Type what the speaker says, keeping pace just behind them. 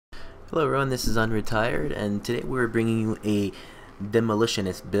Hello everyone, this is Unretired, and today we're bringing you a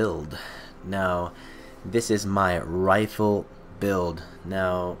Demolitionist build. Now, this is my rifle build.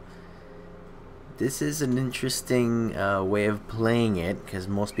 Now, this is an interesting way of playing it, because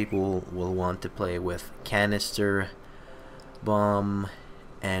most people will want to play with canister, bomb,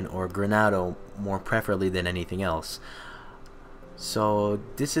 and or granado more preferably than anything else. So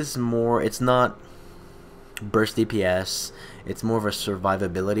this is more, it's not burst DPS, it's more of a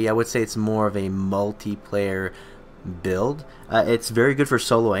survivability. I would say it's more of a multiplayer build. It's very good for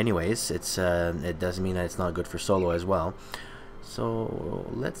solo anyways. It doesn't mean that it's not good for solo as well. So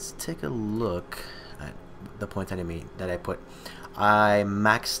let's take a look at the points that I put. I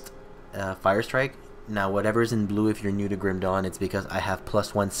maxed Fire Strike. Now whatever's in blue, if you're new to Grim Dawn, it's because I have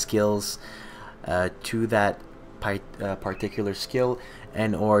 +1 skills to that particular skill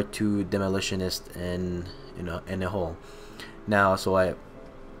and or to Demolitionist and in a whole. Now, so I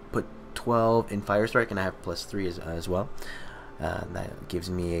put 12 in Fire Strike and I have +3 as well. That gives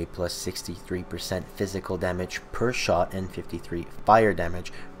me a +63% physical damage per shot and 53 fire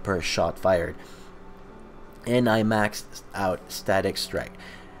damage per shot fired. And I maxed out Static Strike.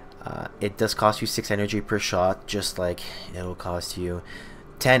 It does cost you 6 energy per shot, just like it will cost you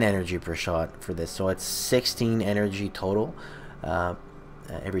 10 energy per shot for this. So it's 16 energy total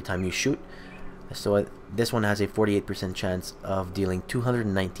every time you shoot. So this one has a 48% chance of dealing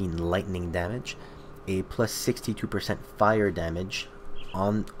 219 lightning damage, a +62% fire damage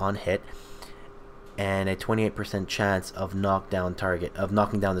on hit, and a 28% chance of knocking down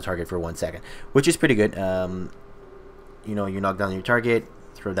the target for 1 second, which is pretty good. You knock down your target,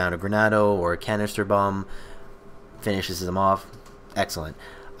 throw down a granado or a canister bomb, finishes them off. Excellent.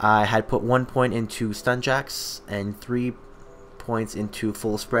 I had put 1 point into stun jacks and 3 points into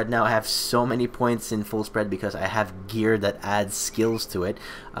full spread. Now I have so many points in full spread because I have gear that adds skills to it.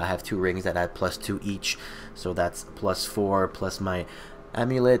 I have 2 rings that add +2 each, so that's +4 plus my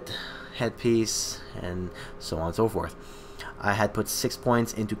amulet, headpiece, and so on and so forth. I had put 6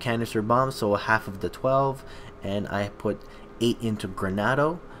 points into canister bomb, so half of the 12, and I put 8 into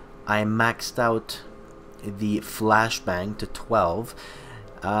granado. I maxed out the flashbang to 12.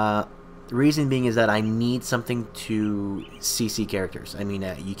 Reason being is that I need something to CC characters. I mean,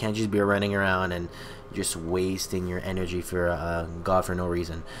 you can't just be running around and just wasting your energy for God for no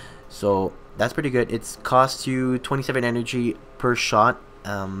reason. So that's pretty good. It costs you 27 energy per shot.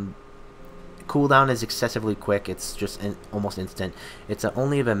 Cooldown is excessively quick. It's just almost instant. It's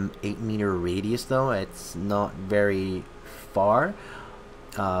only of an 8-meter radius though. It's not very far.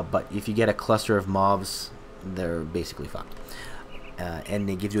 But if you get a cluster of mobs, they're basically fucked. And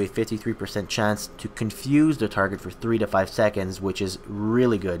it gives you a 53% chance to confuse the target for 3 to 5 seconds, which is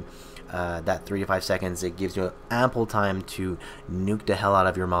really good. That 3 to 5 seconds, it gives you ample time to nuke the hell out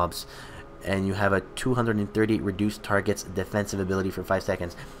of your mobs. And you have a 230 reduced targets defensive ability for 5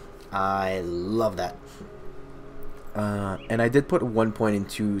 seconds. I love that. And I did put 1 point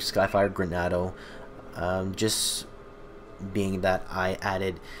into Skyfire Granado, just being that I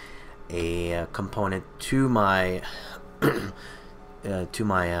added a component to my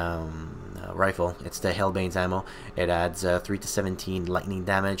rifle. It's the Hellbane's ammo. It adds 3 to 17 lightning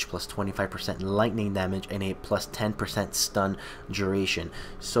damage plus 25% lightning damage and a plus 10% stun duration.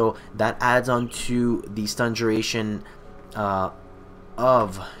 So that adds on to the stun duration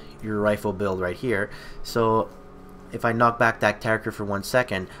of your rifle build right here. So if I knock back that character for 1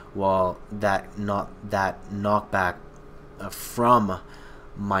 second, well, that knockback from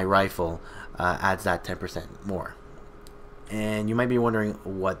my rifle adds that 10% more. And you might be wondering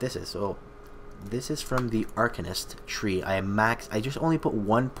what this is. So this is from the Arcanist tree. I just only put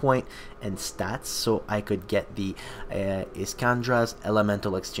 1 point in stats so I could get the Iskandra's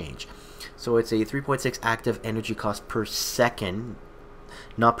Elemental Exchange. So it's a 3.6 active energy cost per second.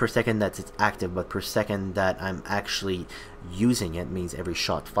 Not per second that it's active, but per second that I'm actually using it. Means every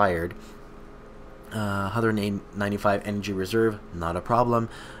shot fired. 195 energy reserve, not a problem.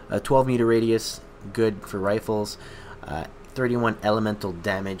 12-meter radius, good for rifles. 31 elemental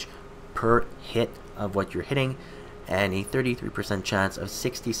damage per hit of what you're hitting, and a 33% chance of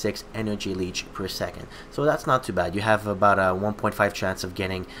 66 energy leech per second. So that's not too bad. You have about a 1.5 chance of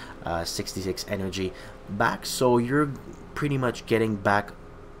getting 66 energy back, so you're pretty much getting back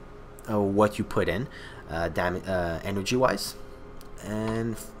what you put in energy wise.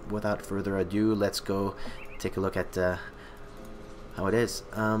 And without further ado, let's go take a look at how it is.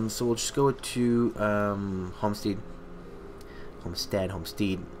 So we'll just go to Homestead.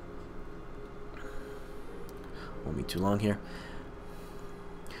 Won't be too long here.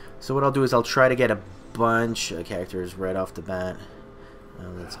 So what I'll do is I'll try to get a bunch of characters right off the bat.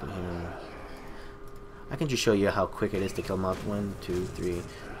 Let's go here. I can just show you how quick it is to kill mob. 1, 2, 3.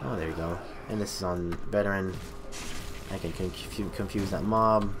 Oh, there you go. And this is on veteran. I can confuse that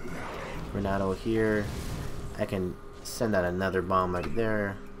mob. Granado here. I can send out another bomb right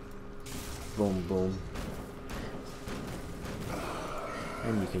there. Boom, boom.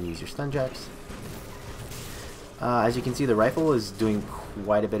 And you can use your stun jacks. As you can see, the rifle is doing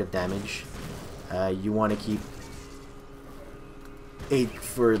quite a bit of damage. You want to keep a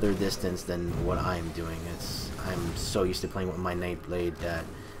further distance than what I'm doing. I'm so used to playing with my Night Blade that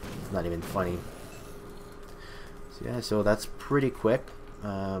it's not even funny. So yeah, so that's pretty quick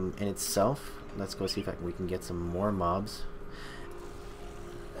in itself. Let's go see if we can get some more mobs.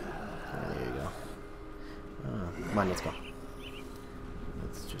 There you go. Come on, let's go.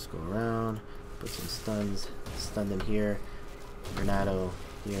 Let's just go around, put some stuns, stun them here, Granado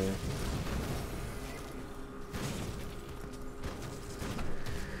here.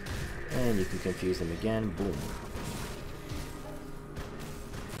 And you can confuse them again. Boom.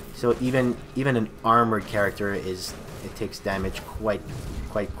 So even an armored character it takes damage quite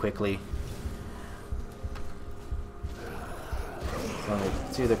quickly. So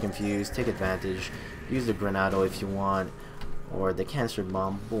it's either confused, take advantage, use the Granado if you want, or the cancer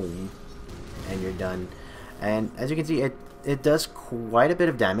bomb. Boom, and you're done. And as you can see, it does quite a bit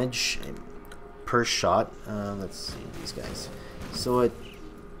of damage per shot. Let's see these guys. So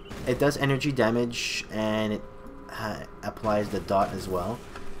it does energy damage, and it applies the dot as well.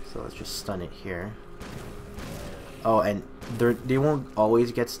 So let's just stun it here. Oh, and they won't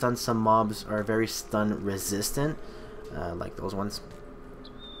always get stunned. Some mobs are very stun resistant, like those ones.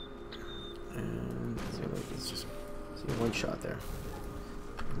 And let's just see one shot there.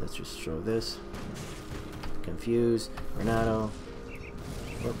 Let's just show this. Confuse, Granado.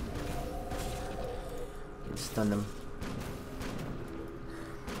 Whoop. Can stun them.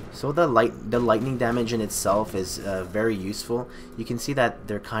 So the lightning damage in itself is very useful. You can see that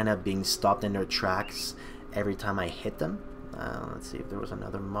they're kind of being stopped in their tracks every time I hit them. Let's see if there was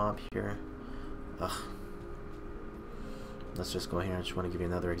another mob here. Ugh. Let's just go here. I just want to give you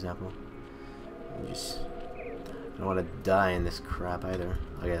another example. I don't want to die in this crap either.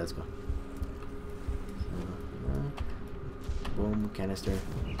 Okay, let's go. Boom, canister.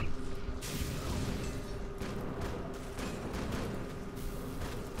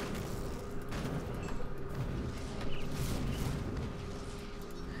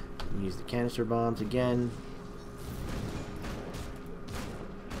 Use the canister bombs again.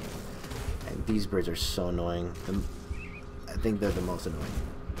 And these birds are so annoying. I think they're the most annoying.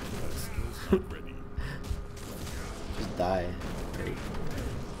 Just die. Great.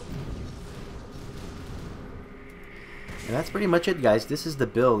 And that's pretty much it, guys. This is the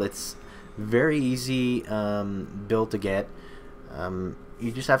build. It's very easy build to get.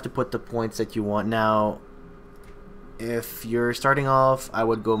 You just have to put the points that you want. Now, if you're starting off, I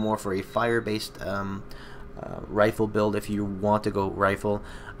would go more for a fire-based rifle build if you want to go rifle.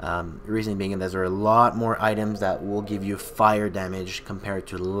 The reason being is there are a lot more items that will give you fire damage compared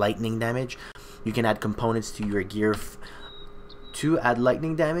to lightning damage. You can add components to your gear to add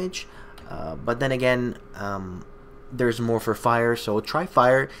lightning damage, but then again, there's more for fire, so try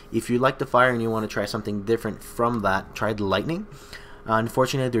fire. If you like the fire and you want to try something different from that, try the lightning.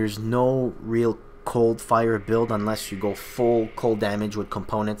 Unfortunately, there's no real cold fire build unless you go full cold damage with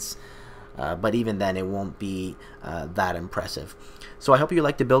components, but even then it won't be that impressive. So I hope you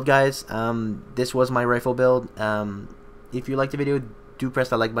liked the build, guys. This was my rifle build. If you liked the video, do press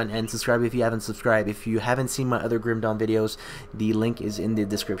that like button and subscribe if you haven't subscribed. If you haven't seen my other Grim Dawn videos, the link is in the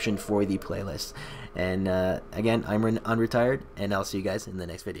description for the playlist. And again, I'm Unretired, and I'll see you guys in the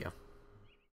next video.